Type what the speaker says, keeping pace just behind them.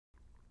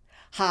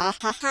Ha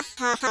ha ha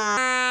ha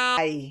ha.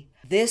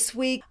 This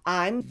week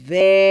I'm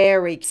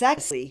very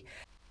sexy.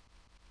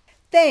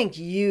 Thank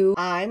you.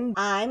 I'm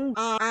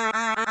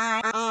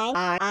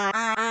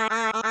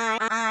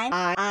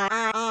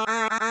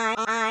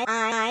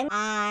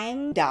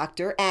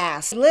Dr.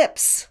 Ass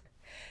Lips.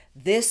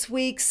 This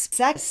week's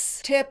sex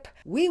tip,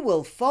 we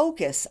will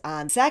focus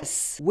on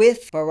sex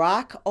with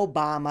Barack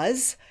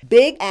Obama's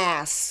big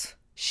ass.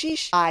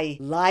 I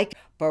like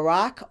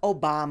Barack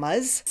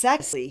Obama's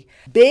sexy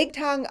big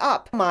tongue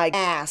up my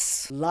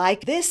ass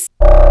like this.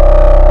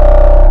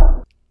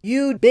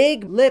 You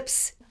big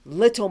lips,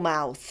 little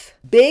mouth,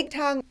 big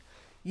tongue,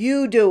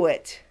 you do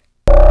it.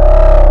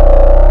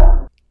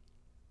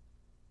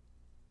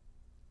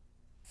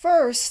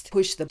 First,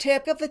 push the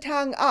tip of the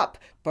tongue up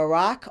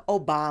Barack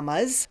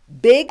Obama's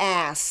big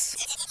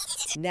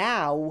ass.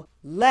 Now,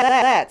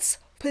 let's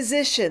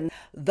position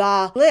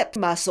the lip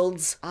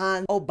muscles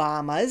on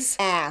Obama's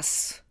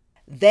ass.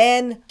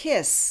 Then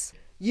kiss.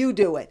 You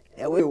do it.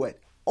 Do it.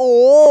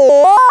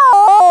 Oh!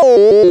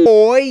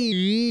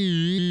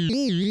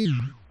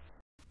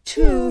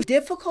 Two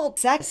difficult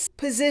sex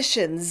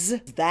positions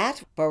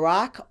that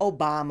Barack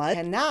Obama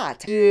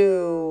cannot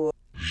do.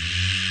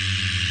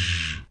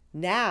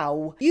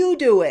 Now you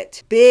do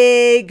it.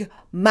 Big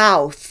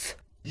mouth.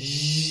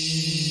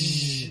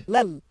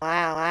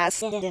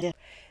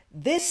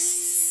 This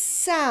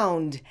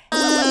sound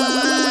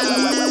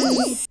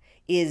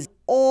is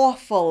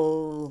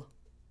awful.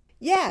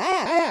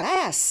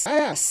 Yes.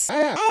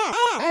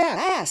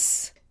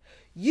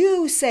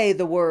 You say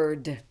the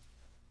word.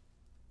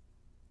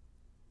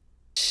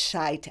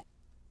 Shite.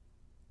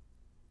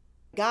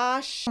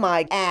 Gosh,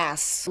 my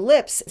ass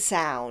lips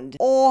sound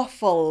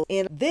awful.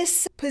 In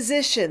this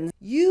position,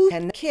 you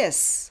can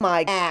kiss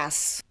my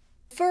ass.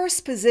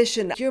 First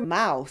position your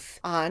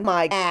mouth on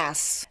my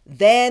ass,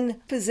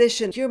 then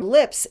position your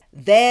lips,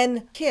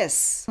 then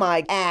kiss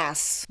my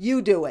ass.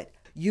 You do it.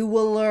 You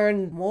will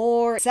learn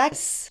more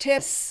sex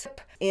tips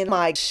in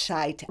my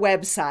shite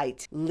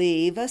website.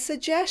 Leave a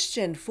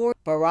suggestion for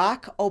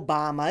Barack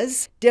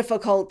Obama's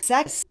difficult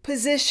sex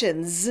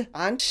positions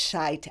on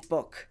Shite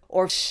Book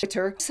or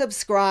Shitter.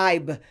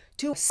 Subscribe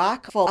to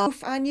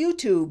Sockful on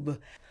YouTube.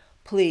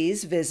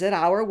 Please visit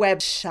our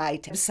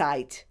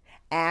website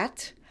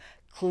at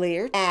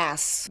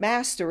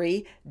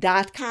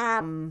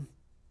clearassmastery.com.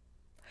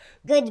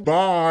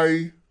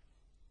 Goodbye.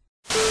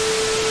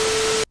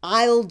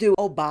 I'll do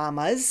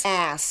Obama's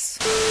ass.